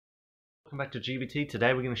Welcome back to GBT.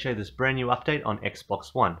 Today we're going to show you this brand new update on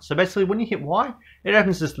Xbox One. So basically when you hit Y, it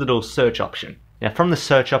opens this little search option. Now from the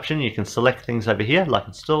search option you can select things over here like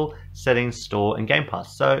install, settings, store and Game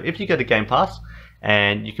Pass. So if you go to Game Pass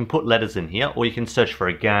and you can put letters in here or you can search for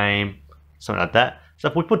a game, something like that. So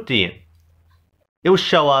if we put D in, it will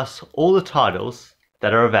show us all the titles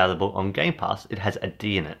that are available on Game Pass. It has a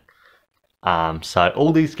D in it. So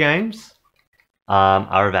all these games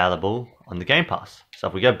are available on the Game Pass. So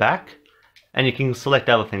if we go back, and you can select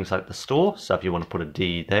other things like the store. So if you want to put a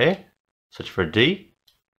D there, search for a D.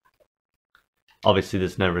 Obviously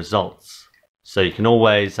there's no results. So you can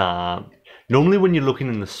always, normally when you're looking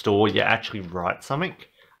in the store, you actually write something,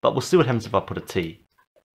 but we'll see what happens if I put a T.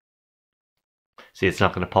 See, it's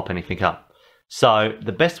not going to pop anything up. So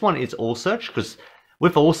the best one is all search, because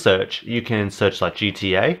with all search, you can search like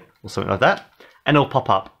GTA or something like that, and it'll pop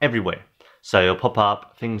up everywhere. So it'll pop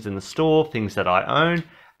up things in the store, things that I own,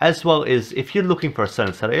 as well as if you're looking for a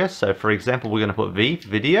certain setting. So for example, we're going to put V,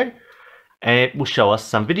 video, and it will show us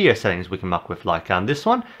some video settings we can muck with, like this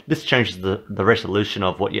one. This changes the resolution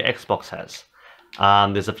of what your Xbox has.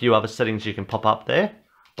 There's a few other settings you can pop up there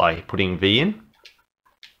by putting V in.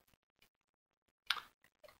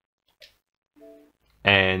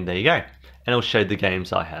 And there you go. And it'll show the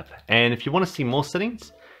games I have. And if you want to see more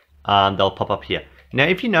settings, they'll pop up here. Now,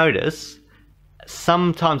 if you notice,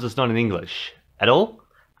 sometimes it's not in English at all.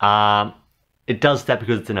 It does that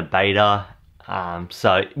because it's in a beta.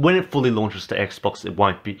 So when it fully launches to Xbox,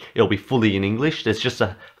 it'll be fully in English. There's just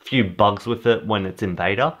a few bugs with it when it's in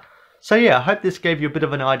beta. So yeah, I hope this gave you a bit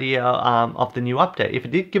of an idea of the new update. If it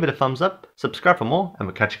did, give it a thumbs up, subscribe for more, and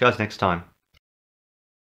we'll catch you guys next time.